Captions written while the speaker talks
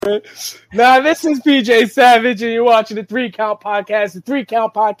Now, this is PJ Savage, and you're watching the 3 Count Podcast. The 3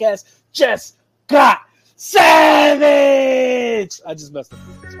 Count Podcast just got savage. I just messed up.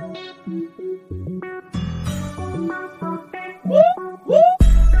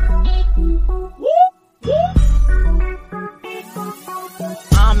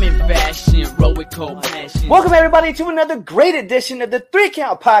 I'm in fashion, roll with cold passion. Welcome everybody to another great edition of the 3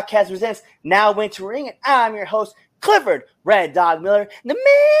 Count Podcast presents Now Wintering, and I'm your host, Clifford Red Dog Miller, the man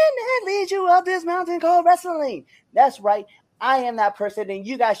that leads you up this mountain called wrestling. That's right, I am that person, and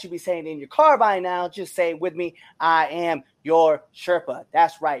you guys should be saying it in your car by now. Just say it with me, I am your Sherpa.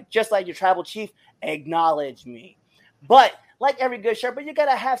 That's right, just like your tribal chief, acknowledge me. But like every good Sherpa, you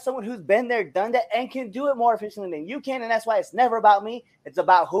gotta have someone who's been there, done that, and can do it more efficiently than you can. And that's why it's never about me. It's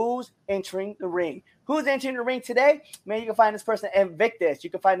about who's entering the ring. Who's entering the ring today? Man, you can find this person at Invictus.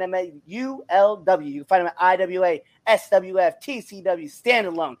 You can find them at ULW. You can find them at IWA, SWF, TCW,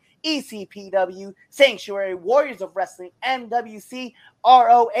 Standalone, ECPW, Sanctuary, Warriors of Wrestling, MWC,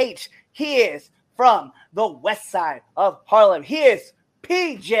 ROH. He is from the west side of Harlem. He is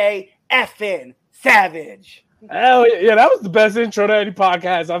PJ effing Savage. Hell yeah, that was the best intro to any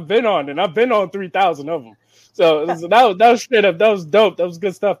podcast I've been on, and I've been on 3,000 of them. So that was straight up. That was dope. That was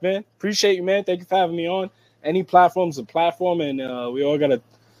good stuff, man. Appreciate you, man. Thank you for having me on. Any platform's a platform, and we all gotta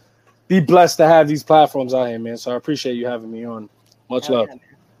be blessed to have these platforms out here, man. So I appreciate you having me on. Much love. Yeah,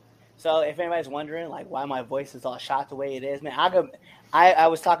 so if anybody's wondering, like, why my voice is all shot the way it is, man, I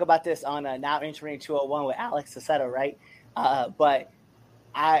was talking about this on Now Entering 201 with Alex Sacetta, right? But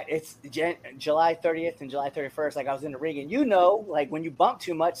it's July 30th and July 31st. Like, I was in the ring, and like when you bump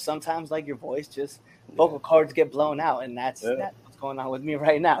too much, sometimes like your voice just vocal cords get blown out, and that's what's going on with me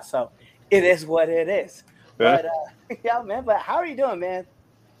right now. So it is what it is. Yeah. But yeah, man. But how are you doing, man?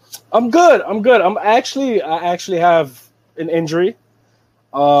 I'm good. I actually have an injury.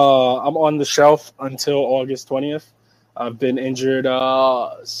 I'm on the shelf until August 20th. I've been injured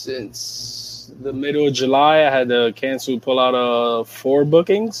since the middle of July. I had to pull out 4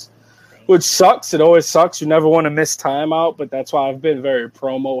 bookings, which sucks. It always sucks. You never want to miss time out, but that's why I've been very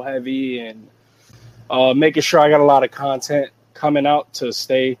promo heavy and making sure I got a lot of content coming out to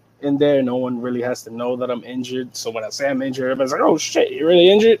stay in there. No one really has to know that I'm injured. So when I say I'm injured, everybody's like, oh shit, you're really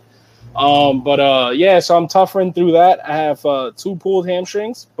injured? Yeah, so I'm toughening through that. I have 2 pulled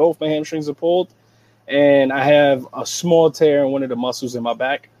hamstrings. Both my hamstrings are pulled. And I have a small tear in one of the muscles in my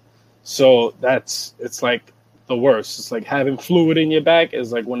back. So it's like the worst. It's like having fluid in your back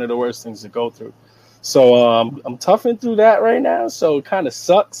is like one of the worst things to go through. So I'm toughing through that right now. So it kind of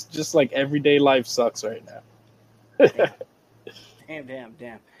sucks, just like everyday life sucks right now.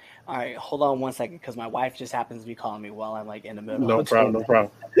 Damn. All right, hold on one second, because my wife just happens to be calling me while I'm like in the middle. No problem.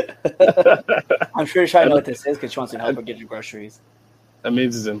 I'm sure she's trying to know what this is because she wants to help her get your groceries. That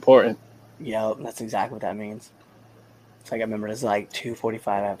means it's important. Yeah, that's exactly what that means. It's like, I remember it's like 2:45.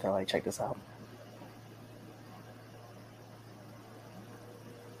 I have to like check this out.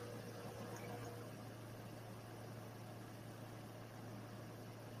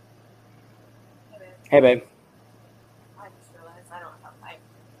 Hey, babe. I just realized I don't have my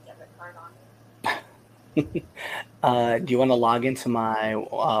debit card on. Do you want to log into my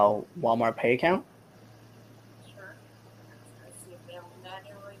Walmart Pay account? Sure. I'm just going to see if they'll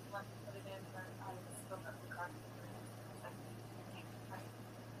manually let me put it in, but I just look up the card.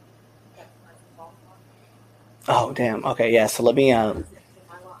 Oh, damn. Okay, yeah. So let me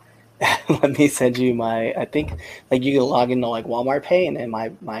let me send you my. I think like you can log into like Walmart Pay, and then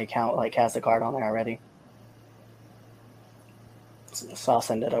my account like has the card on there already. So I'll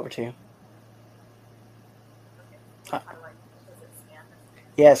send it over to you.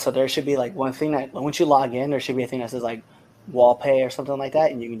 Yeah, so there should be like one thing that once you log in, there should be a thing that says like Wall Pay or something like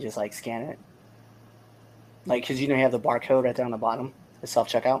that, and you can just like scan it. Like, because you have the barcode right there on the bottom, the self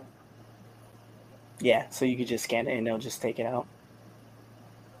checkout. Yeah, so you could just scan it and they'll just take it out.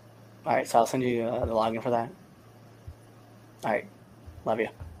 All right, so I'll send you the login for that. All right, love you.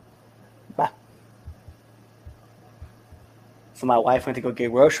 Bye. So my wife went to go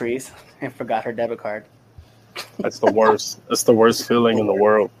get groceries and forgot her debit card. That's the worst. That's the worst feeling in the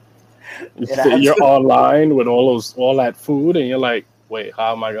world. You're online with all that food, and you're like, wait,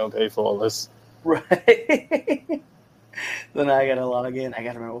 how am I gonna pay for all this? Right. So now I gotta log in. I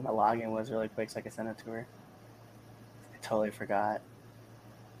gotta remember what my login was really quick so I can send it to her. I totally forgot.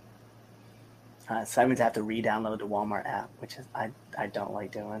 So I mean to have to re-download the Walmart app, which is I don't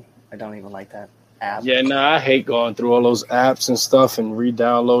like doing. I don't even like that app. Yeah, I hate going through all those apps and stuff and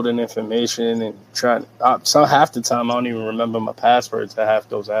re-downloading information and trying. So half the time I don't even remember my passwords to half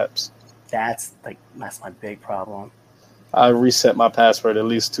those apps. That's my big problem. I reset my password at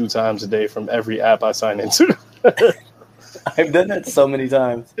least 2 times a day from every app I sign into. I've done that so many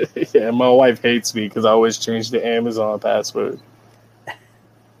times. Yeah, my wife hates me because I always change the Amazon password.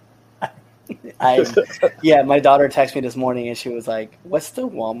 My daughter texted me this morning and she was like, "What's the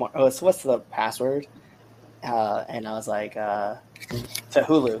Walmart? What's the password?" And I was like, "To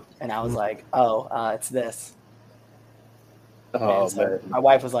Hulu," and I was like, "Oh, it's this." Oh, So man. my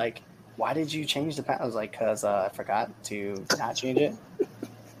wife was like, "Why did you change the password?" I was like, "Cause I forgot to not change it."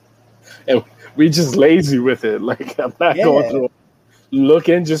 And we just lazy with it. Like, I'm not going through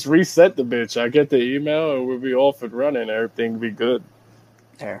looking, just reset the bitch. I get the email and we'll be off and running. Everything will be good.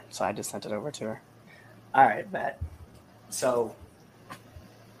 There. So I just sent it over to her. All right, bet. So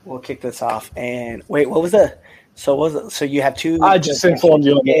we'll kick this off. And wait, what was the? So you have 2. I just informed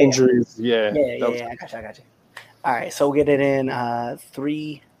you on the injuries. Yeah. I got you. All right, so we'll get it in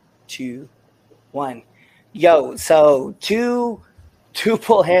 3, 2, 1. Yo, so two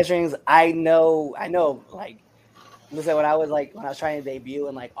pull hamstrings. I know. Like, listen, when I was trying to debut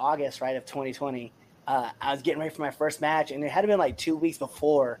in like August, right, of 2020, I was getting ready for my first match, and it had been like 2 weeks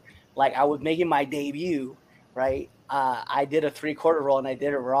before, like I was making my debut, right? I did a 3/4 roll and I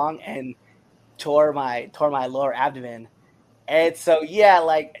did it wrong and tore my lower abdomen. And so, yeah,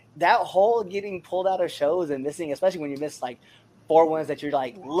 like that whole getting pulled out of shows and missing, especially when you miss like 4 ones that you're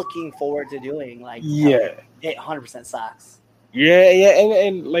like looking forward to doing, like, Yeah. it 100% sucks. Yeah,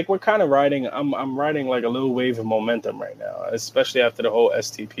 and like we're kind of riding. I'm riding like a little wave of momentum right now, especially after the whole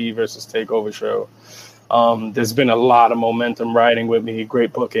STP versus Takeover show. There's been a lot of momentum riding with me.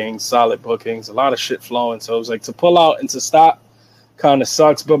 Great bookings, solid bookings, a lot of shit flowing. So it was like to pull out and to stop kind of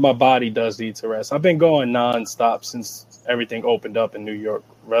sucks, but my body does need to rest. I've been going nonstop since everything opened up in New York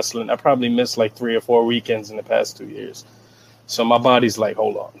wrestling. I probably missed like 3 or 4 weekends in the past 2 years. So my body's like,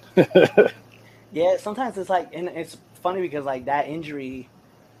 hold on. Yeah, sometimes it's like, and it's funny because like that injury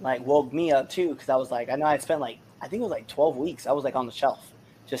like woke me up too, because I was like, I know I spent like, I think it was like 12 weeks. I was like on the shelf,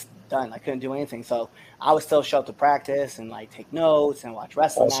 just done. I couldn't do anything. So I would still show up to practice and like take notes and watch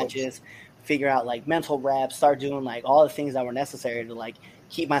wrestling matches, figure out like mental reps, start doing like all the things that were necessary to like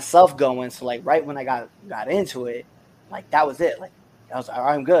keep myself going. So like right when I got into it, like that was it. Like I was like, all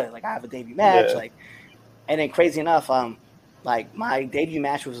right, I'm good. Like I have a debut match. Yeah. Like, and then crazy enough, like my debut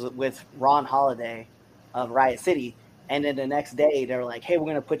match was with Ron Holiday of Riot City. And then the next day they were like, hey, we're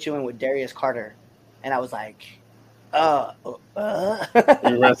going to put you in with Darius Carter. And I was like,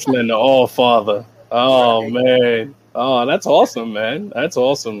 You're wrestling the All-Father. Oh, right. Man. Oh, that's awesome, man. That's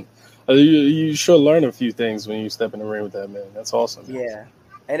awesome. You should learn a few things when you step in the ring with that man. That's awesome. Yeah.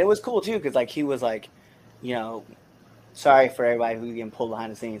 And it was cool, too, because like he was like, you know, sorry for everybody who's getting pulled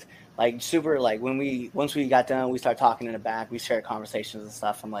behind the scenes. Like super, like once we got done, we started talking in the back. We shared conversations and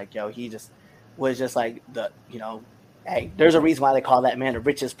stuff. I'm like, yo, he just was just like hey, there's a reason why they call that man the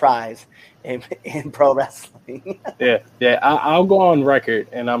richest prize in pro wrestling. Yeah. I'll go on record,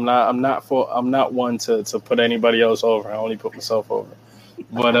 and I'm not one to put anybody else over. I only put myself over.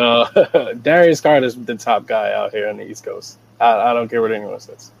 But Darius Carter's the top guy out here on the East Coast. I don't care what anyone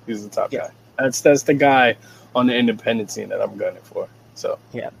says. He's the top guy. That's the guy on the independent scene that I'm gunning for. So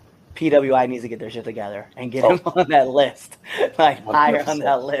yeah. PWI needs to get their shit together and get him on that list, like 100%. Higher on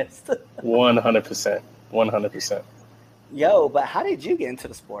that list. 100%. Yo, but how did you get into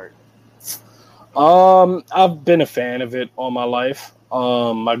the sport? I've been a fan of it all my life.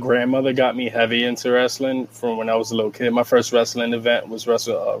 My grandmother got me heavy into wrestling from when I was a little kid. My first wrestling event was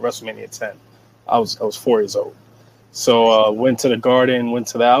WrestleMania 10. I was 4 years old. So went to the Garden,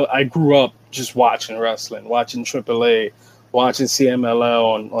 I grew up just watching wrestling, watching AAA, watching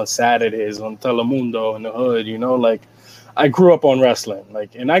CMLL on Saturdays, on Telemundo in the hood, like I grew up on wrestling,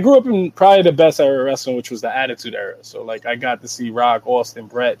 and I grew up in probably the best era of wrestling, which was the Attitude Era. So I got to see Rock, Austin,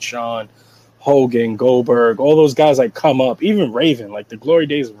 Brett, Shawn, Hogan, Goldberg, all those guys come up, even Raven, the glory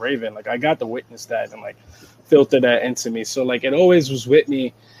days of Raven. I got to witness that and filter that into me. So it always was with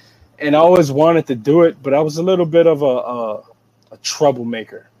me, and I always wanted to do it, but I was a little bit of a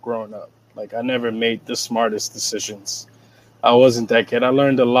troublemaker growing up. I never made the smartest decisions. I wasn't that kid. I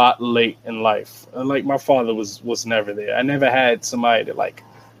learned a lot late in life. My father was never there. I never had somebody to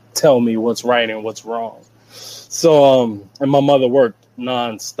tell me what's right and what's wrong. So and my mother worked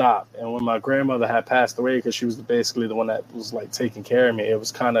nonstop. And when my grandmother had passed away, because she was basically the one that was taking care of me, it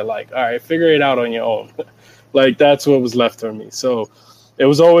was kind of all right, figure it out on your own. That's what was left for me. So it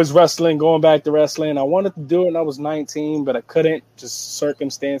was always wrestling, going back to wrestling. I wanted to do it when I was 19, but I couldn't. Just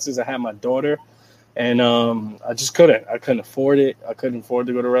circumstances. I had my daughter. And I just couldn't. I couldn't afford it. I couldn't afford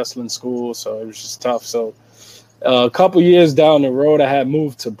to go to wrestling school, so it was just tough. So a couple years down the road, I had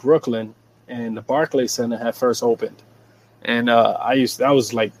moved to Brooklyn, and the Barclays Center had first opened. And that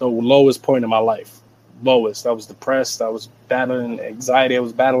was like the lowest point of my life. Lowest. I was depressed. I was battling anxiety. I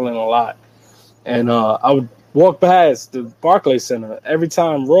was battling a lot. And I would walk past the Barclays Center every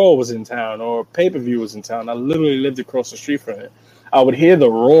time Raw was in town or pay-per-view was in town. I literally lived across the street from it. I would hear the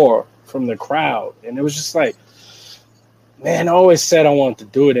roar from the crowd. And it was just like, man, I always said I wanted to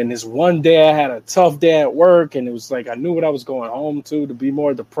do it. And this one day I had a tough day at work. And it was like I knew what I was going home to be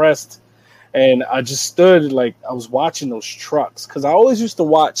more depressed. And I just stood like I was watching those trucks. Because I always used to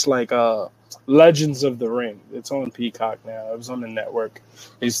watch like Legends of the Ring. It's on Peacock now. It was on the network.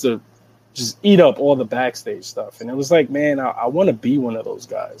 I used to just eat up all the backstage stuff. And it was like, man, I want to be one of those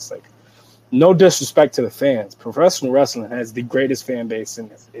guys. Like, no disrespect to the fans. Professional wrestling has the greatest fan base in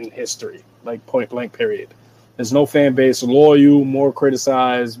history, like point blank, period. There's no fan base loyal, more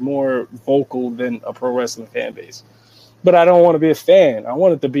criticized, more vocal than a pro wrestling fan base. But I don't want to be a fan. I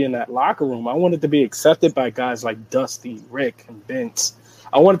wanted to be in that locker room. I wanted to be accepted by guys like Dusty, Rick, and Vince.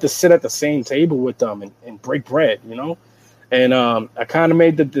 I wanted to sit at the same table with them and break bread, you know? And I kind of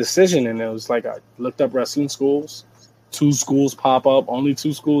made the decision, and it was like I looked up wrestling schools. 2 schools pop up. Only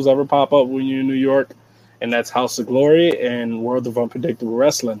 2 schools ever pop up when you're in New York, and that's House of Glory and World of Unpredictable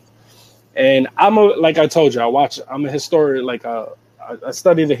Wrestling. And like I told you, I'm a historian. Like I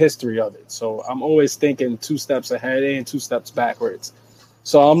study the history of it, so I'm always thinking 2 steps ahead and 2 steps backwards.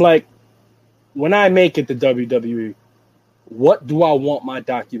 So I'm like, when I make it to WWE, what do I want my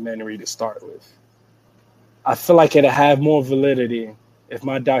documentary to start with? I feel like it'll have more validity if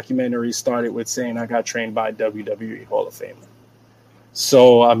my documentary started with saying I got trained by WWE Hall of Famer.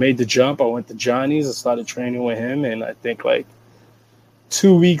 So I made the jump. I went to Johnny's. I started training with him, and I think like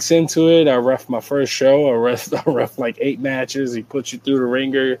 2 weeks into it, I ref my first show. I ref like 8 matches. He puts you through the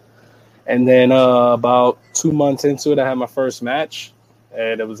ringer. And then about 2 months into it, I had my first match.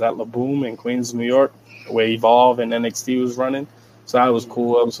 And it was at La Boom in Queens, New York, where Evolve and NXT was running. So that was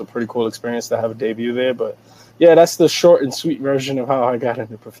cool. It was a pretty cool experience to have a debut there. But yeah, that's the short and sweet version of how I got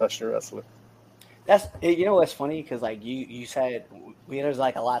into professional wrestling. That's, you know what's funny, because like you said, there's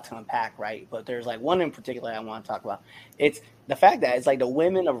like a lot to unpack, right? But there's like one in particular I want to talk about. It's the fact that it's like the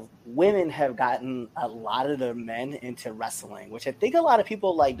women have gotten a lot of the men into wrestling, which I think a lot of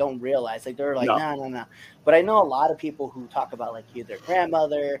people like don't realize. Like they're like, no. But I know a lot of people who talk about like either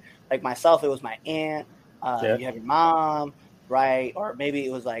grandmother, like myself, it was my aunt. You have your mom, right? Or maybe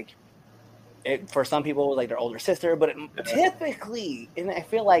it was like, for some people, it was like their older sister. But typically, and I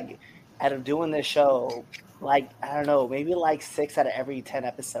feel like out of doing this show, like, I don't know, maybe like 6 out of every 10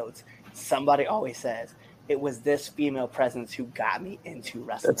 episodes, somebody always says, it was this female presence who got me into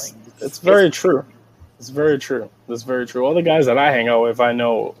wrestling. It's very true. It's very true. That's very true. All the guys that I hang out with, I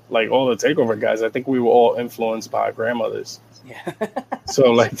know, like all the TakeOver guys, I think we were all influenced by our grandmothers. Yeah.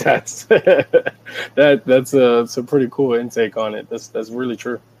 So like that's that's a pretty cool intake on it. That's really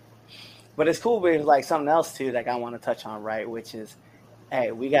true. But it's cool because like something else too that I want to touch on, right? Which is,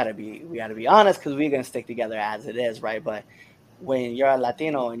 hey, we gotta be honest, because we're gonna stick together as it is, right? But when you're a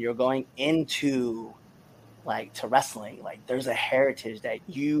Latino and you're going into like to wrestling, like there's a heritage that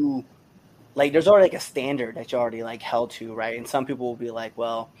you like. There's already like a standard that you already like held to, right? And some people will be like,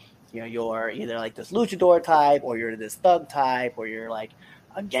 well, you know, you're either like this luchador type, or you're this thug type, or you're like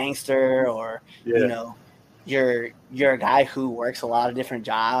a gangster, or you know, you're a guy who works a lot of different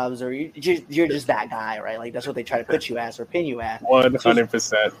jobs, or you're just that guy, right? Like that's what they try to put you as or pin you as.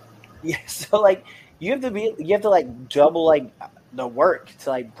 100%. Yeah, so like you have to like double like the work to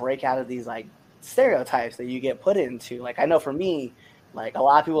like break out of these like stereotypes that you get put into. Like I know for me, like a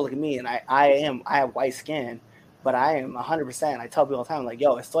lot of people look at me and I have white skin, but I am 100%. I tell people all the time, like,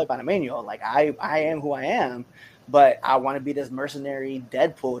 yo, estoy panameño. Like I am who I am, but I want to be this mercenary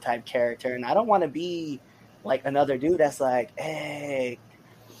Deadpool type character, and I don't want to be like another dude that's like, hey,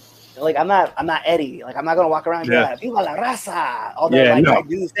 like I'm not Eddie. Like I'm not gonna walk around and be like, viva la raza. Although I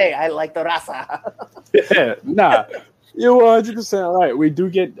do say I like the raza. You're 100% right. We do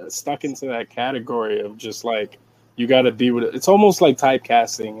get stuck into that category of just like you got to be with it. It's almost like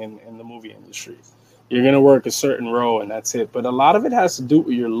typecasting in the movie industry. You're gonna work a certain role and that's it. But a lot of it has to do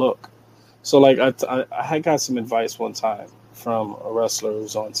with your look. So like I had got some advice one time from a wrestler who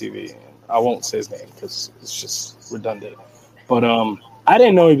was on TV. I won't say his name because it's just redundant. But I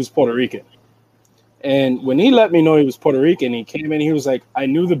didn't know he was Puerto Rican. And when he let me know he was Puerto Rican, he came in, he was like, I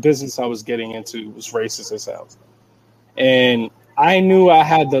knew the business I was getting into was racist as hell. And I knew I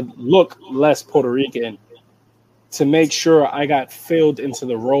had to look less Puerto Rican to make sure I got filled into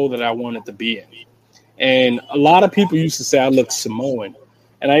the role that I wanted to be in. And a lot of people used to say I look Samoan.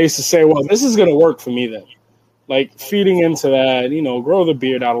 And I used to say, well, this is going to work for me then. Like feeding into that, you know, grow the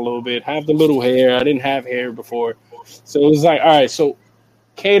beard out a little bit, have the little hair. I didn't have hair before. So it was like, all right, so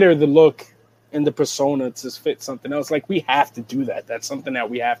cater the look and the persona to fit something else. Like, we have to do that. That's something that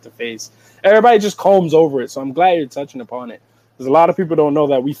we have to face. Everybody just combs over it. So I'm glad you're touching upon it. Because a lot of people don't know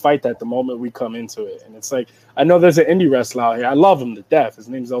that we fight that the moment we come into it. And it's like, I know there's an indie wrestler out here. I love him to death. His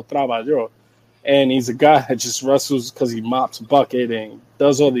name's El Traballo. And he's a guy that just wrestles because he mops a bucket and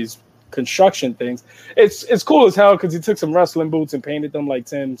does all these construction things. It's cool as hell because he took some wrestling boots and painted them like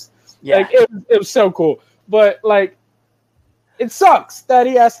Tim's. Yeah. Like, it was so cool. But, like, it sucks that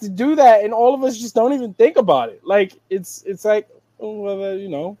he has to do that, and all of us just don't even think about it. Like, it's like, oh, well, you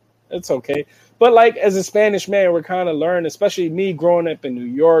know, it's okay. But, like, as a Spanish man, we're kind of learning, especially me growing up in New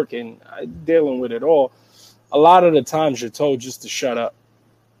York and dealing with it all, a lot of the times you're told just to shut up,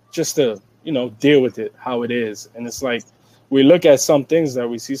 just to, you know, deal with it how it is. And it's like, we look at some things that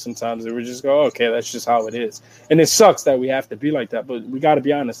we see sometimes and we just go, okay, that's just how it is. And it sucks that we have to be like that, but we got to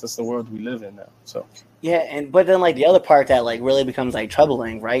be honest, that's the world we live in now. So Yeah, but then like the other part that like really becomes like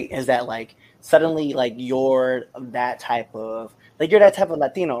troubling, right, is that like suddenly like you're that type of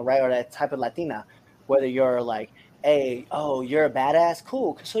Latino, right, or that type of Latina, whether you're like, hey, oh, you're a badass,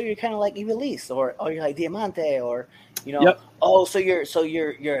 cool, so you're kind of like Ivelisse, or you're like Diamante, or you know, Yep. oh, so you're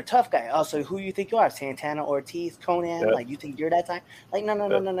a tough guy. Oh, so who you think you are, Santana Ortiz, Conan? Yep. Like you think you're that type? Like no. I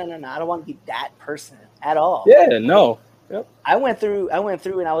don't want to be that person at all. yeah, no. Yep. I went through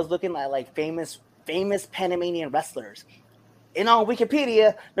and I was looking at like famous Panamanian wrestlers. And on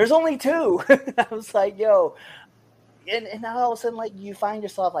Wikipedia, there's only 2. I was like, yo. And now all of a sudden, like, you find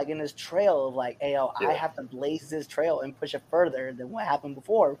yourself, like, in this trail of, like, hey, yo, I have to blaze this trail and push it further than what happened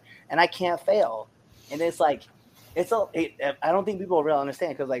before, and I can't fail. And it's like, I don't think people really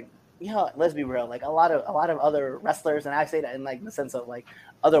understand, because, like, you know, let's be real, like, a lot of other wrestlers, and I say that in, like, the sense of, like,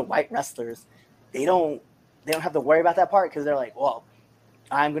 other white wrestlers, they don't have to worry about that part, because they're like, well,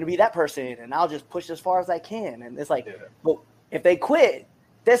 I'm going to be that person, and I'll just push as far as I can. And it's like, but if they quit,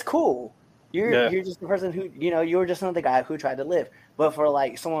 that's cool. You're just the person who, you know, you were just another guy who tried to live. But for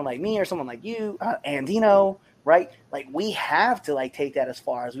like someone like me or someone like you, Andino, right? Like we have to like take that as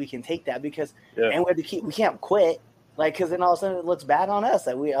far as we can take that, because and we can't quit, like, because then all of a sudden it looks bad on us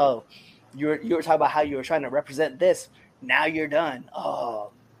that you were talking about how you were trying to represent this, now you're done.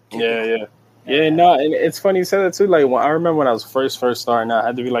 No, and it's funny you said that too. Like, I remember when I was first starting out, I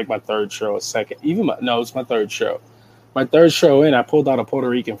had to be like my third show, it's my third show. My third show in, I pulled out a Puerto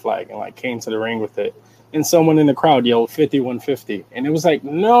Rican flag and like came to the ring with it. And someone in the crowd yelled 5150. And it was like,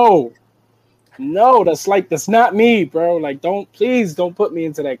 no, that's not me, bro. Like, please don't put me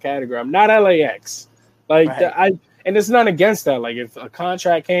into that category. I'm not LAX. Like, right. And it's not against that. Like, if a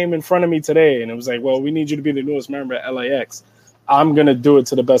contract came in front of me today and it was like, well, we need you to be the newest member at LAX, I'm going to do it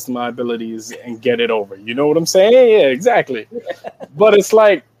to the best of my abilities and get it over. You know what I'm saying? Yeah, exactly. But it's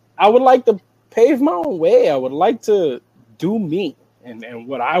like, I would like to pave my own way. I would like to do me and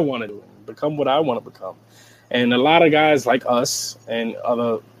what I want to do and become what I want to become. And a lot of guys like us and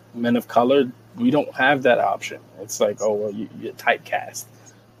other men of color, we don't have that option. It's like, oh, well, you're typecast.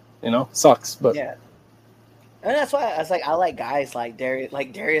 You know, sucks. But yeah. And that's why I was like, I like guys like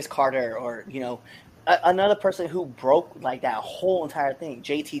Darius Carter, or, you know, another person who broke like that whole entire thing,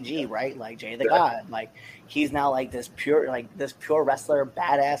 JTG, right? Like Jay the God. Like he's now like this pure wrestler,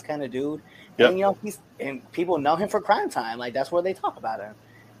 badass kind of dude. Yep. And you know, and people know him for Crime Time. Like that's where they talk about him.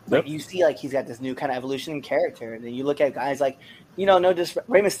 Like you see, like he's got this new kind of evolution in character. And then you look at guys like, you know,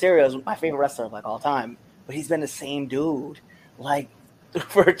 Rey Mysterio is my favorite wrestler of like all time, but he's been the same dude like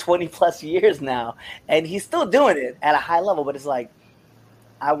for 20 plus years now, and he's still doing it at a high level. But it's like,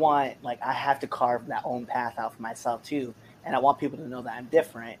 I have to carve that own path out for myself too, and I want people to know that I'm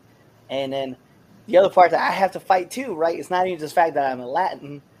different. And then the other part that I have to fight too, right? It's not even just the fact that I'm a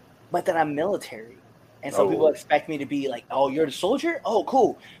Latin, but that I'm military. And some people expect me to be like, oh, you're the soldier? Oh,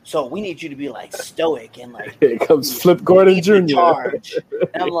 cool. So we need you to be like stoic and like here comes Flip Gordon Jr. Charge.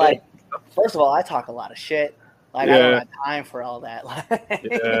 And I'm like, first of all, I talk a lot of shit. Like I don't have time for all that.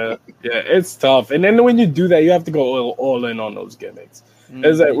 It's tough. And then when you do that, you have to go all in on those gimmicks. Mm-hmm.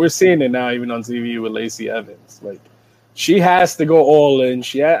 It's like we're seeing it now, even on TV with Lacey Evans. Like she has to go all in.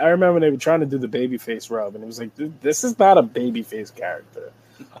 I remember they were trying to do the babyface rub, and it was like, this is not a babyface character.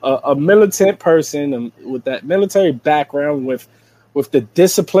 A militant person with that military background, with the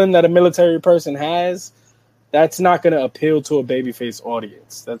discipline that a military person has, that's not going to appeal to a babyface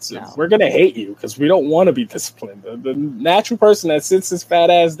audience. We're going to hate you because we don't want to be disciplined. The natural person that sits his fat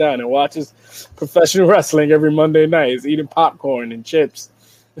ass down and watches professional wrestling every Monday night is eating popcorn and chips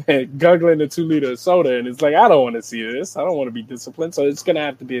and guggling a 2-liter soda, and it's like, I don't want to see this. I don't want to be disciplined, so it's going to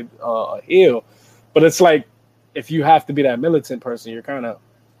have to be a heel. But it's like, if you have to be that militant person, you're kind of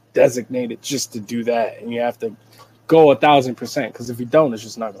designated just to do that, and you have to go 1,000%. Because if you don't, it's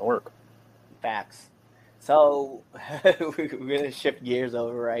just not gonna work. Facts. So we're gonna shift gears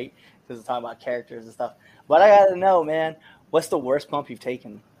over, right? Because we're talking about characters and stuff. But I gotta know, man, what's the worst bump you've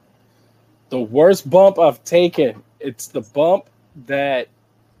taken? The worst bump I've taken, it's the bump that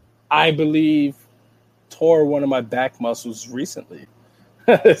I believe tore one of my back muscles recently.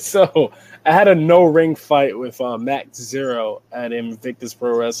 So I had a no-ring fight with Max Zero at Invictus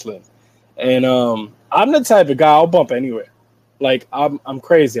Pro Wrestling. And I'm the type of guy, I'll bump anywhere. Like, I'm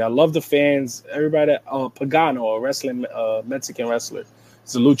crazy. I love the fans. Everybody, Pagano, a wrestling Mexican wrestler,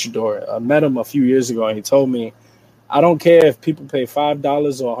 he's a luchador. I met him a few years ago, and he told me, I don't care if people pay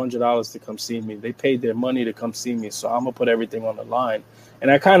 $5 or $100 to come see me. They paid their money to come see me, so I'm going to put everything on the line.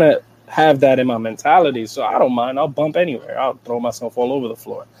 And I kind of have that in my mentality, so I don't mind. I'll bump anywhere. I'll throw myself all over the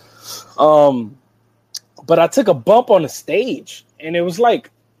floor. But I took a bump on the stage, and it was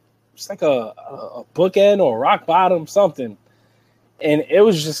like a bookend or rock bottom, something. And it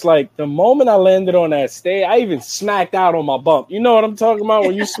was just like the moment I landed on that stage, I even smacked out on my bump. You know what I'm talking about?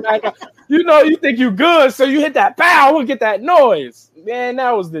 When you smack out, you know, you think you good, so you hit that pow and get that noise. Man,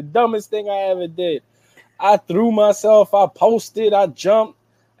 that was the dumbest thing I ever did. I threw myself, I posted, I jumped,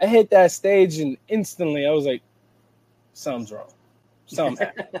 I hit that stage, and instantly I was like, something's wrong. Something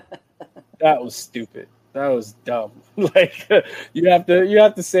happened. That was stupid. That was dumb. Like you have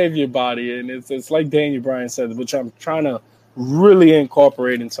to save your body, and it's like Daniel Bryan said, which I'm trying to really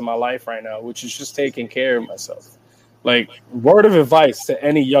incorporate into my life right now, which is just taking care of myself. Like, word of advice to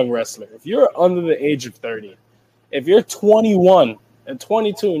any young wrestler: if you're under the age of 30, if you're 21 and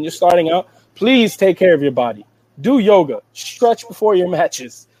 22 and you're starting out, please take care of your body. Do yoga, stretch before your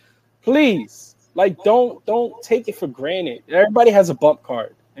matches, please. Like, don't take it for granted. Everybody has a bump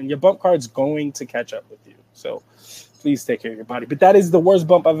card, and your bump card's going to catch up with you. So please take care of your body. But that is the worst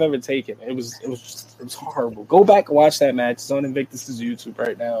bump I've ever taken. It was horrible. Go back and watch that match. It's on Invictus' YouTube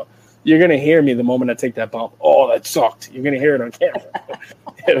right now. You're gonna hear me the moment I take that bump. Oh, that sucked. You're gonna hear it on camera.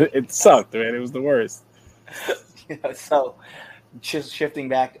 It sucked, man. It was the worst. So, just shifting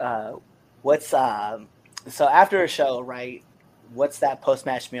back, what's so after a show, right? What's that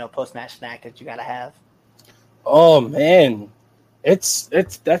post-match meal, post-match snack that you gotta have? Oh man, that's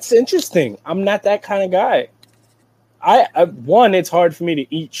interesting. I'm not that kind of guy. It's hard for me to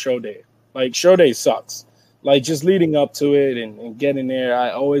eat show day. Like, show day sucks. Like, just leading up to it and getting there,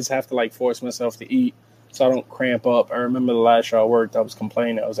 I always have to like force myself to eat so I don't cramp up. I remember the last show I worked, I was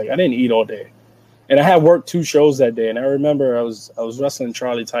complaining. I was like, I didn't eat all day. And I had worked 2 shows that day. And I remember I was wrestling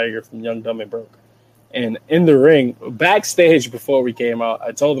Charlie Tiger from Young, Dumb, and Broke. And in the ring, backstage before we came out,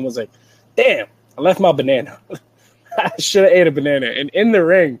 I told him, I was like, damn, I left my banana. I should have ate a banana. And in the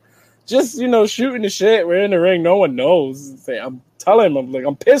ring, just, shooting the shit. We're in the ring. No one knows. I'm telling him, I'm like,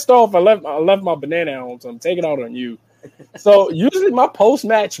 I'm pissed off. I left my banana at home, so I'm taking out on you. So usually my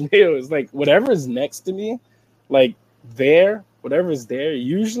post-match meal is like whatever is next to me, like whatever is there,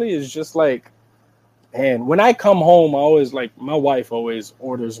 usually is just like, man, when I come home, I always like, my wife always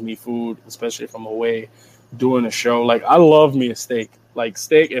orders me food, especially if I'm away doing a show. Like, I love me a steak. Like,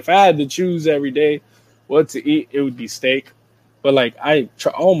 steak, if I had to choose every day what to eat, it would be steak. But like, I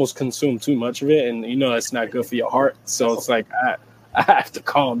almost consume too much of it, and it's not good for your heart. So it's like I have to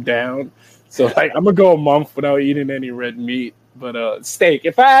calm down. So like, I'm gonna go a month without eating any red meat. But steak.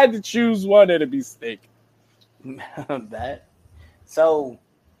 If I had to choose one, it'd be steak. Bet. So,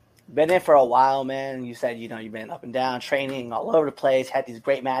 been in for a while, man. You said you've been up and down, training all over the place. Had these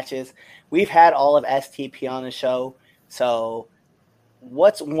great matches. We've had all of STP on the show. So,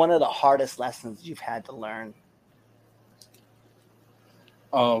 what's one of the hardest lessons you've had to learn?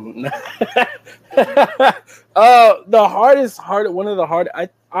 One of the hard.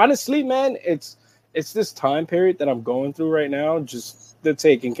 Honestly, man, it's this time period that I'm going through right now, just the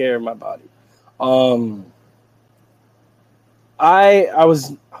taking care of my body. I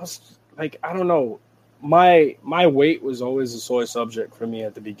was like, I don't know, my weight was always a sore subject for me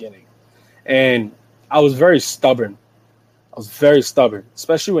at the beginning, and I was very stubborn.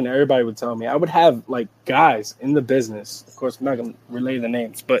 Especially when everybody would tell me. I would have like guys in the business. Of course, I'm not gonna relay the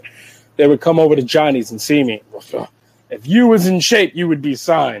names, but they would come over to Johnny's and see me. If you was in shape, you would be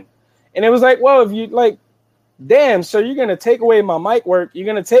signed. And it was like, well, if you like, damn, so you're gonna take away my mic work, you're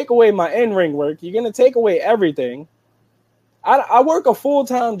gonna take away my in-ring work, you're gonna take away everything. I work a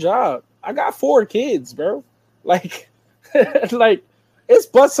full-time job. I got 4 kids, bro. Like, like it's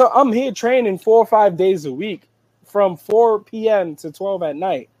but so I'm here training 4 or 5 days a week, from 4 p.m. to 12 at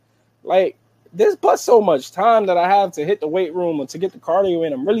night. Like, there's but so much time that I have to hit the weight room or to get the cardio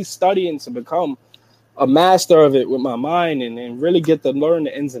in. I'm really studying to become a master of it with my mind and really get to learn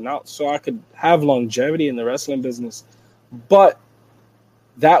the ins and outs so I could have longevity in the wrestling business. But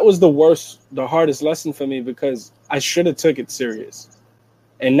that was the hardest lesson for me because I should have took it serious.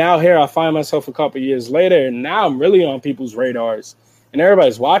 And now here I find myself a couple years later, and now I'm really on people's radars. And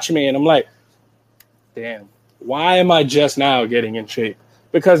everybody's watching me, and I'm like, damn, why am I just now getting in shape?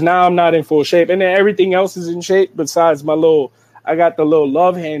 Because now I'm not in full shape. And then everything else is in shape besides I got the little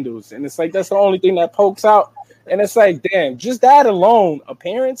love handles. And it's like, that's the only thing that pokes out. And it's like, damn, just that alone,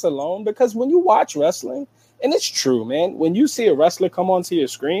 appearance alone, because when you watch wrestling, and it's true, man, when you see a wrestler come onto your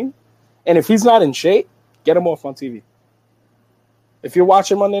screen, and if he's not in shape, get him off on TV. If you're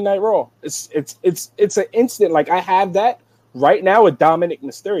watching Monday Night Raw, it's an instant. Like, I have that right now with Dominic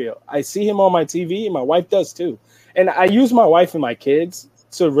Mysterio. I see him on my TV, and my wife does too. And I use my wife and my kids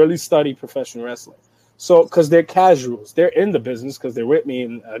to really study professional wrestling. So, because they're casuals, they're in the business because they're with me,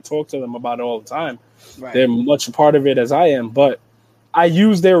 and I talk to them about it all the time. Right. They're much a part of it as I am, but I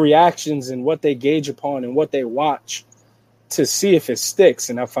use their reactions and what they gauge upon and what they watch to see if it sticks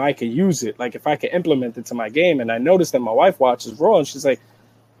and if I can use it, like if I can implement it to my game. And I noticed that my wife watches Raw, and she's like,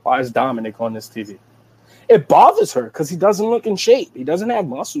 why is Dominic on this TV? It bothers her because he doesn't look in shape. He doesn't have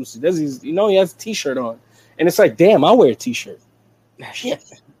muscles. He has a T-shirt on. And it's like, damn, I wear a T-shirt.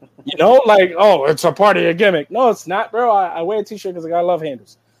 Like, oh, it's a part of your gimmick. No, it's not, bro. I wear a T-shirt because I got love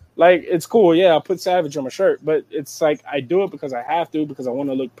handles. Like, it's cool. Yeah, I'll put Savage on my shirt. But it's like I do it because I have to, because I want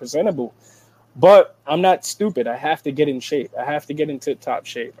to look presentable. But I'm not stupid. I have to get in shape. I have to get in tip-top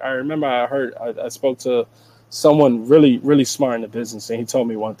shape. I remember I spoke to someone really, really smart in the business, and he told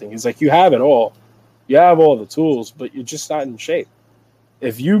me one thing. He's like, you have it all. You have all the tools, but you're just not in shape.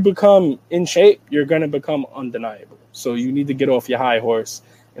 If you become in shape, you're going to become undeniable. So you need to get off your high horse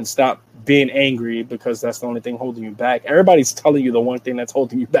and stop being angry because that's the only thing holding you back. Everybody's telling you the one thing that's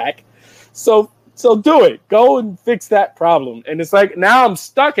holding you back. So do it. Go and fix that problem. And it's like, now I'm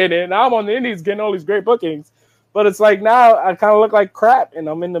stuck in it. Now I'm on the Indies getting all these great bookings. But it's like, now I kind of look like crap, and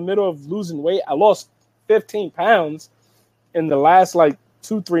I'm in the middle of losing weight. I lost 15 pounds in the last,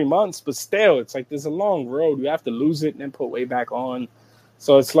 2-3 months. But still, it's like there's a long road. You have to lose it and then put weight back on.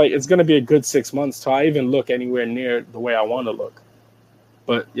 So it's like it's going to be a good 6 months till I even look anywhere near the way I want to look.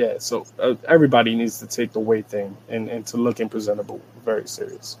 But, yeah, so everybody needs to take the weight thing and to looking presentable very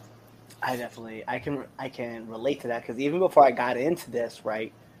serious. I can relate to that because even before I got into this,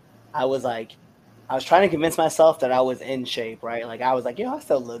 right, I was trying to convince myself that I was in shape, right? Like, I was like, I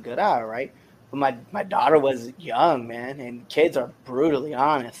still look good, all right. But my daughter was young, man, and kids are brutally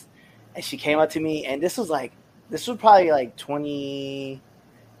honest. And she came up to me, and this was probably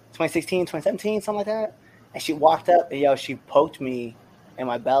 2016, 2017, something like that. And she walked up and she poked me in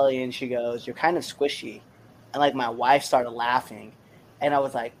my belly, and she goes, "You're kind of squishy." And my wife started laughing. And I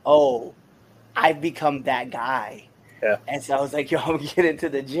was like, oh, I've become that guy. Yeah. And so I was like, I'm going to get into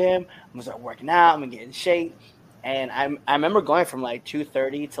the gym. I'm going to start working out. I'm going to get in shape. And I remember going from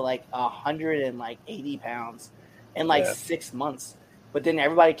 230 to 180 pounds in 6 months. But then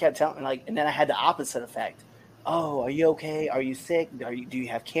everybody kept telling me, and then I had the opposite effect. Oh, are you okay? Are you sick? Do you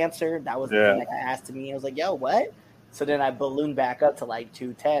have cancer? That was the thing that got asked to me. I was like, yo, what? So then I ballooned back up to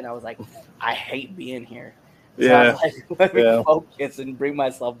 210. I was like, I hate being here. So I was like, let me focus and bring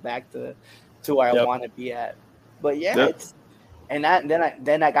myself back to where I want to be at. But it's and that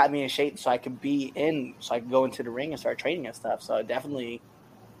then that got me in shape so I could go into the ring and start training and stuff. So definitely,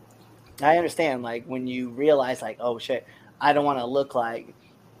 I understand when you realize oh shit, I don't want to look like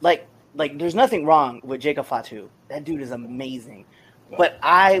there's nothing wrong with Jacob Fatu. That dude is amazing, but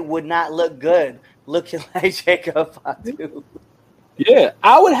I would not look good looking like Jacob Fatu. Yeah,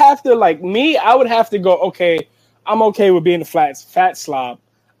 I would have to I would have to go, okay, I'm okay with being a fat slob.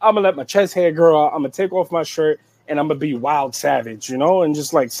 I'm going to let my chest hair grow out. I'm going to take off my shirt, and I'm going to be wild savage, and just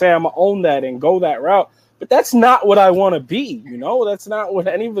say I'm going to own that and go that route. But that's not what I want to be, That's not what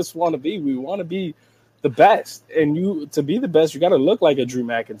any of us want to be. We want to be the best. And to be the best, you got to look like a Drew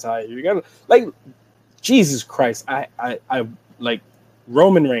McIntyre. You got to, Jesus Christ, I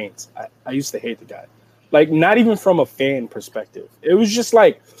Roman Reigns. I used to hate the guy. Not even from a fan perspective. It was just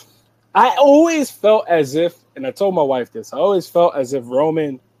I always felt as if, and I told my wife this, I always felt as if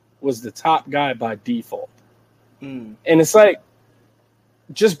Roman was the top guy by default. And it's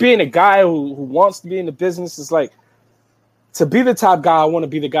just being a guy who wants to be in the business is to be the top guy, I want to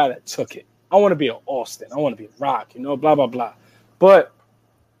be the guy that took it. I want to be an Austin. I want to be a Rock, blah, blah, blah. But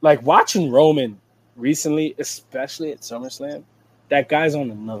watching Roman recently, especially at SummerSlam, that guy's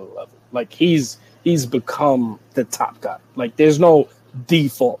on another level. He's become the top guy. There's no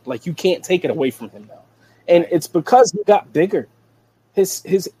default. You can't take it away from him now. And it's because he got bigger. His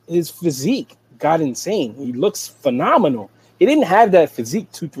physique got insane. He looks phenomenal. He didn't have that physique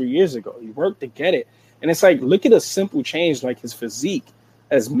 2-3 years ago. He worked to get it. And it's like, look at a simple change like his physique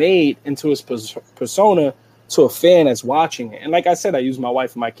has made into his persona to a fan that's watching it. And like I said, I use my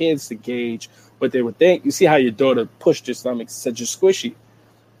wife and my kids to gauge what they would think. You see how your daughter pushed your stomach, said you're squishy.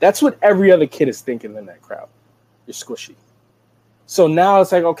 That's what every other kid is thinking in that crowd. You're squishy. So now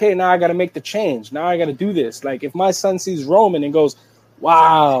it's like, okay, now I got to make the change. Now I got to do this. Like if my son sees Roman and goes,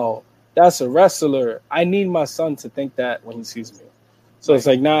 wow, that's a wrestler, I need my son to think that when he sees me. So it's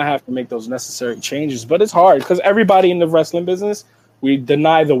like now I have to make those necessary changes. But it's hard because everybody in the wrestling business, we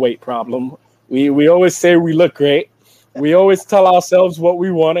deny the weight problem. We always say we look great. We always tell ourselves what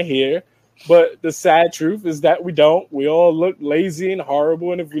we want to hear. But the sad truth is that we don't. We all look lazy and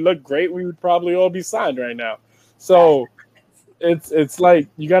horrible. And if we look great, we would probably all be signed right now. So it's like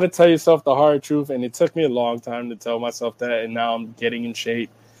you got to tell yourself the hard truth. And it took me a long time to tell myself that. And now I'm getting in shape.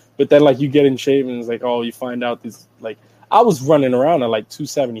 But then like you get in shape and it's like, oh, you find out this, like I was running around at like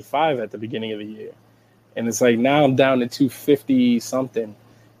 275 at the beginning of the year. And it's like now I'm down to 250 something.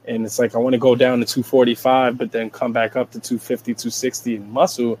 And it's like I want to go down to 245, but then come back up to 250, 260 in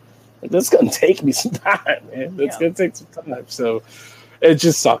muscle. Like, that's going to take me some time, man. That's going to take some time. So it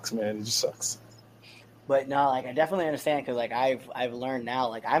just sucks, man. It just sucks. But no, like I definitely understand because like I've learned now,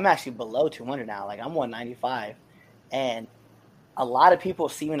 like I'm actually below 200 now. Like I'm 195, and a lot of people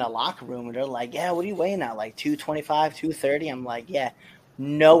see me in the locker room and they're like, "Yeah, what are you weighing now? Like 225, 230?" I'm like, "Yeah,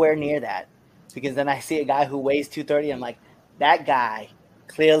 nowhere near that." Because then I see a guy who weighs 230. I'm like, that guy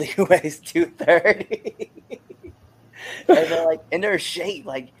clearly weighs 230. And they're like in their shape,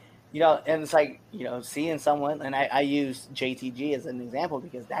 like, you know, and it's like, you know, seeing someone, and I use JTG as an example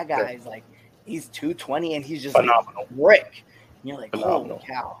because that guy is like, he's 220 and he's just phenomenal. Like brick. And you're like, holy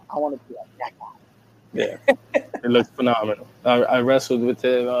cow, I want to be like that guy. Yeah, it looks phenomenal. I wrestled with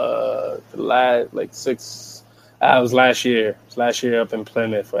him the last like six. It was last year. It was last year up in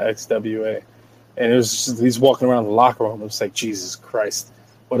Plymouth for XWA, and it was just, he's walking around the locker room. It was like, Jesus Christ,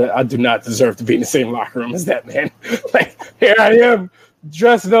 I do not deserve to be in the same locker room as that man. Like here I am,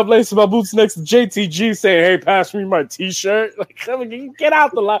 dressing up, lacing my boots next to JTG, saying, "Hey, pass me my T-shirt." Like, come on, get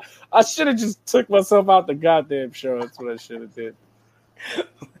out the lot. I should have just took myself out the goddamn show. That's what I should have did.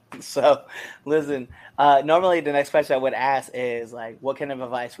 So, listen, normally the next question I would ask is, like, what kind of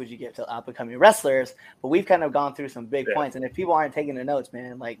advice would you give to up-and-coming wrestlers? But we've kind of gone through some big points. And if people aren't taking the notes,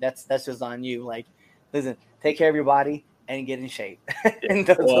 man, like, that's just on you. Like, listen, take care of your body and get in shape. And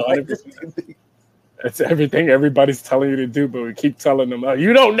that's everything everybody's telling you to do, but we keep telling them, oh,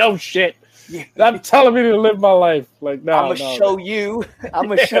 you don't know shit. I'm telling me to live my life. Like, no, I'm going to show you. I'm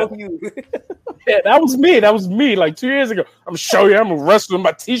going to show you. Yeah, that was me. That was me like 2 years ago. I'm going to show you. I'm going to wrestle in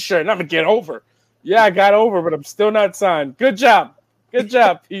my T-shirt and I'm going to get over. Yeah, I got over, but I'm still not signed. Good job. Good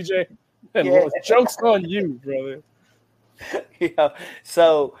job, PJ. And joke's on you, brother. Yeah.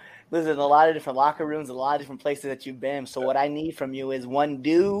 So, listen, a lot of different locker rooms, a lot of different places that you've been. So what I need from you is one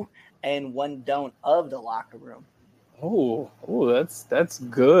do and one don't of the locker room. Oh, that's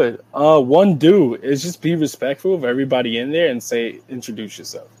good. One do is just be respectful of everybody in there and say, introduce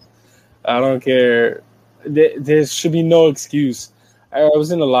yourself. I don't care. There should be no excuse. I was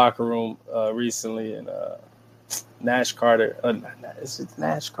in the locker room recently, and Nash Carter. Is it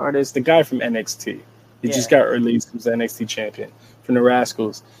Nash Carter? It's the guy from NXT. He just got released. He was the NXT champion from the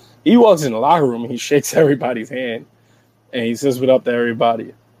Rascals. He walks in the locker room and he shakes everybody's hand, and he says, "What up to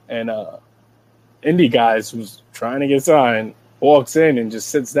everybody?" And indie guys who's trying to get signed walks in and just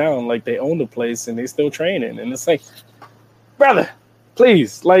sits down like they own the place and they still training. And it's like, brother,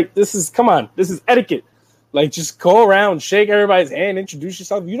 please, like, this is etiquette. Like, just go around, shake everybody's hand, introduce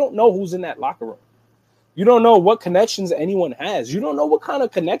yourself. You don't know who's in that locker room. You don't know what connections anyone has. You don't know what kind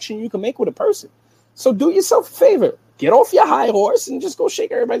of connection you can make with a person. So do yourself a favor. Get off your high horse and just go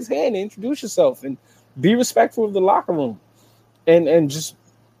shake everybody's hand and introduce yourself and be respectful of the locker room. And just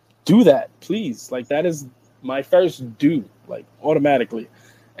do that, please. Like, that is my first do, like, automatically.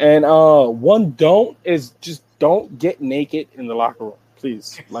 And one don't is just don't get naked in the locker room,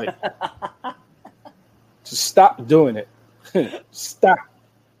 please. Like, just stop doing it. Stop.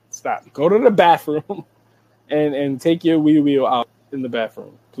 Go to the bathroom and take your wee out in the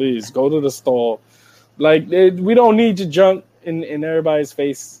bathroom, please. Go to the stall. Like, we don't need your junk in everybody's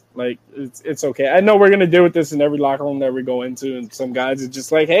face. Like, it's okay. I know we're gonna deal with this in every locker room that we go into, and some guys are just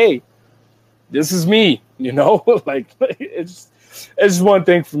like, "Hey, this is me," you know. Like, it's one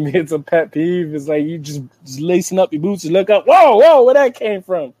thing for me. It's a pet peeve. It's like you just lacing up your boots and look up. Whoa, where that came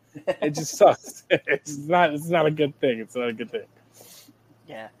from? It just sucks. It's not a good thing. It's not a good thing.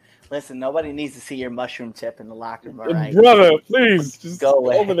 Yeah. Listen, nobody needs to see your mushroom tip in the locker room, all right? Brother, please just go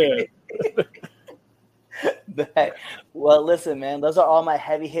away. over there. But, well, listen, man, those are all my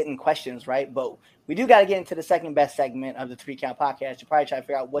heavy hitting questions, right? But we do got to get into the second best segment of the Three Count Podcast. You're probably trying to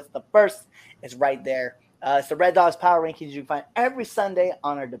figure out what's the first. It's right there. It's the Red Dogs Power Rankings you can find every Sunday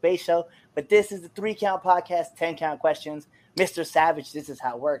on our debate show. But this is the 3 Count Podcast, 10 count questions. Mr. Savage, this is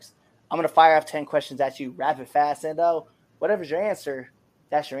how it works. I'm going to fire off 10 questions at you rapid fast. And whatever's your answer,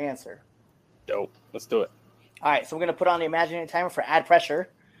 that's your answer. Dope. Let's do it. All right, so we're going to put on the imaginary timer for add pressure.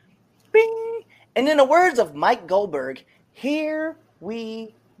 Bing! And in the words of Mike Goldberg, here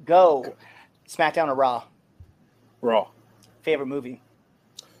we go. SmackDown or Raw? Raw. Favorite movie?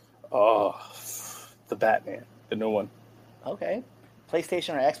 Oh, the Batman, the new one. Okay.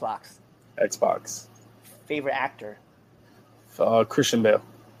 PlayStation or Xbox? Xbox. Favorite actor? Christian Bale.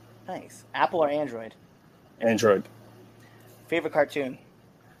 Nice. Apple or Android? Android. Favorite cartoon?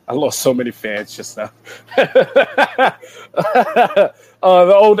 I lost so many fans just now. The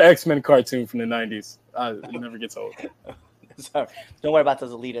old X-Men cartoon from the 90s. It never gets old. Sorry. Don't worry about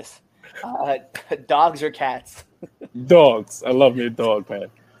those elitists. Dogs or cats? Dogs. I love me a dog, man.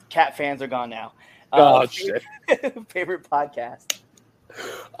 Cat fans are gone now. Shit. Favorite podcast?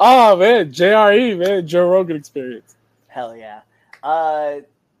 Oh, man. JRE, man. Joe Rogan Experience. Hell yeah.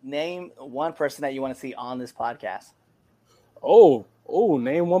 Name one person that you want to see on this podcast.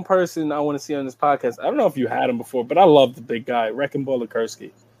 Name one person I want to see on this podcast. I don't know if you had him before, but I love the big guy, Reckon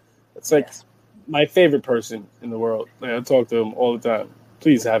Bolikursky. It's like my favorite person in the world. Like, I talk to him all the time.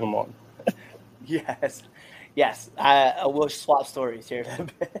 Please have him on. Yes. I will swap stories here.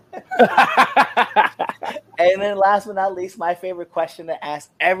 And then last but not least, my favorite question to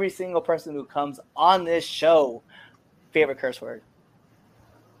ask every single person who comes on this show. Favorite curse word?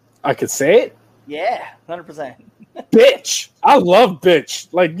 I could say it? Yeah, 100%. Bitch. I love bitch.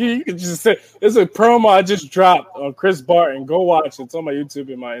 Like, you can just say, there's a promo I just dropped on Chris Barton. Go watch it. It's on my YouTube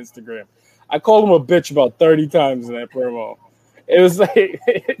and my Instagram. I called him a bitch about 30 times in that promo. It was like,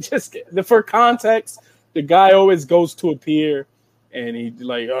 for context, the guy always goes to a pier and he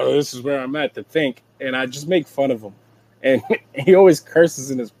like, oh, this is where I'm at to think. And I just make fun of him. And he always curses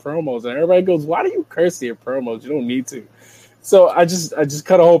in his promos. And everybody goes, why do you curse in your promos? You don't need to. So I just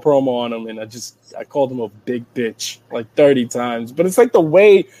cut a whole promo on him, and I called him a big bitch like 30 times. But it's like the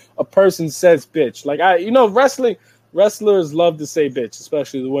way a person says bitch. Like wrestlers love to say bitch,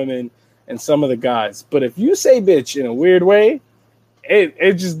 especially the women and some of the guys. But if you say bitch in a weird way,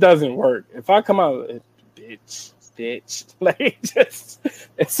 it just doesn't work. If I come out bitch, like it's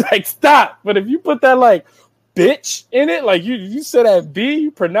like stop. But if you put that like bitch in it, like you said that B, you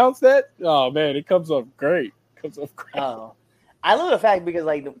pronounce that, oh man, it comes off great. Oh. I love the fact because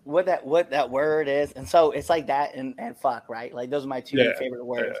like what that word is, and so it's like that and fuck, right? Like those are my two favorite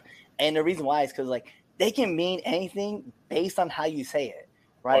words. Yeah. And the reason why is because like they can mean anything based on how you say it,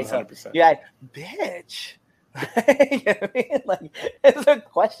 right? 100%. So you're like, bitch. You know what I mean? Like it's a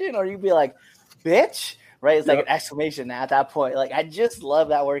question, or you'd be like, bitch, right? It's like an exclamation at that point. Like I just love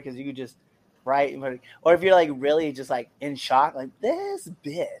that word because you could just right, or if you're like really just like in shock, like this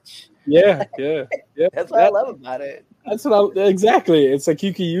bitch. Yeah. That's what I love about it. That's exactly. It's like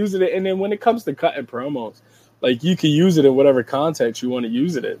you can use it, and then when it comes to cutting promos, like you can use it in whatever context you want to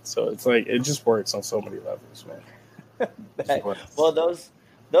use it in. So it's like it just works on so many levels, man. Well, those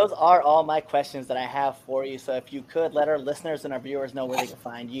are all my questions that I have for you. So if you could let our listeners and our viewers know where they can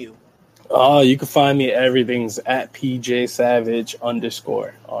find you. You can find me everything's at PJ_Savage_ on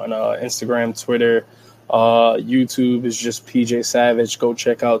Instagram, Twitter. YouTube is just PJ Savage. Go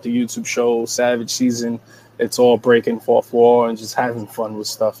check out the YouTube show Savage Season. It's all breaking fourth wall and just having fun with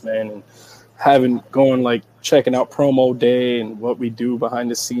stuff, man, and checking out promo day and what we do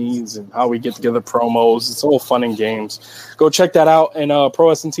behind the scenes and how we get together promos. It's all fun and games. Go check that out and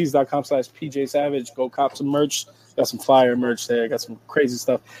ProWrestlingTees.com/PJ Savage. Go cop some merch. Got some fire merch there. Got some crazy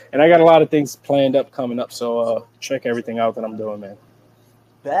stuff. And I got a lot of things planned up coming up. So check everything out that I'm doing, man.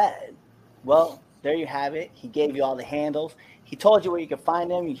 Bad. Well, there you have it. He gave you all the handles. He told you where you can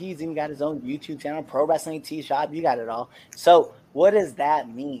find him. He's even got his own YouTube channel, Pro Wrestling Tee Shop. You got it all. So what does that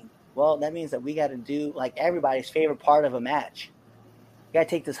mean? Well, that means that we got to do like everybody's favorite part of a match. You got to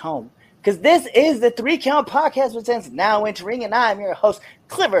take this home. Because this is the 3 Count Podcast presents Now Entering, and I'm your host,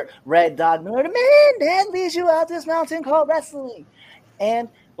 Clifford Red Dog Miller, the man that leads you out this mountain called wrestling. And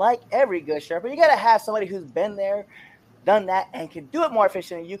like every good shepherd, you got to have somebody who's been there, done that, and can do it more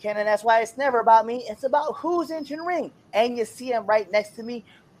efficiently than you can. And that's why it's never about me. It's about who's entering the ring. And you see him right next to me,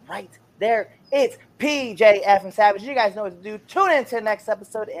 right there. It's PJF Savage. You guys know what to do. Tune in to the next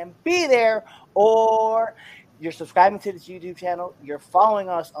episode and be there, or you're subscribing to this YouTube channel. You're following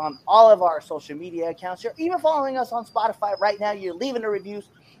us on all of our social media accounts. You're even following us on Spotify right now. You're leaving the reviews.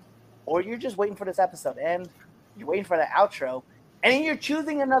 or you're just waiting for this episode to end, you're waiting for the outro, and you're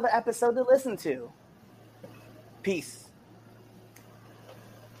choosing another episode to listen to. Peace.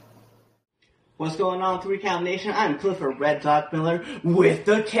 What's going on, 3 Count Nation? I'm Clifford Red Dog Miller with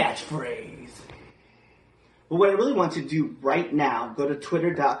the catchphrase. But what I really want to do right now, go to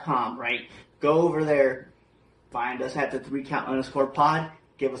twitter.com, right? Go over there, find us at the 3count_pod,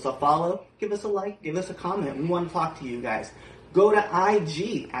 give us a follow, give us a like, give us a comment. We want to talk to you guys. Go to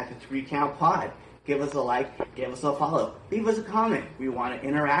IG at the 3Count Pod. Give us a like, give us a follow, leave us a comment. We want to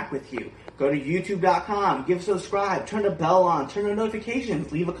interact with you. Go to youtube.com, give us a subscribe, turn the bell on, turn the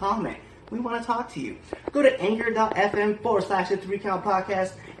notifications, leave a comment. We want to talk to you. Go to anchor.fm/the3count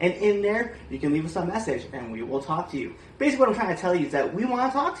podcast, and in there, you can leave us a message, and we will talk to you. Basically, what I'm trying to tell you is that we want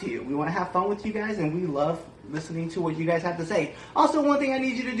to talk to you. We want to have fun with you guys, and we love listening to what you guys have to say. Also, one thing I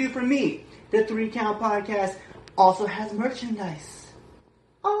need you to do for me, the 3 Count podcast also has merchandise.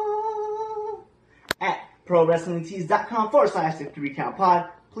 Oh! At prowrestlingtees.com/the 3count pod.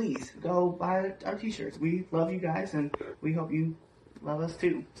 Please go buy our t-shirts. We love you guys, and we hope you love us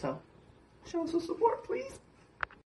too. So, show us some support, please.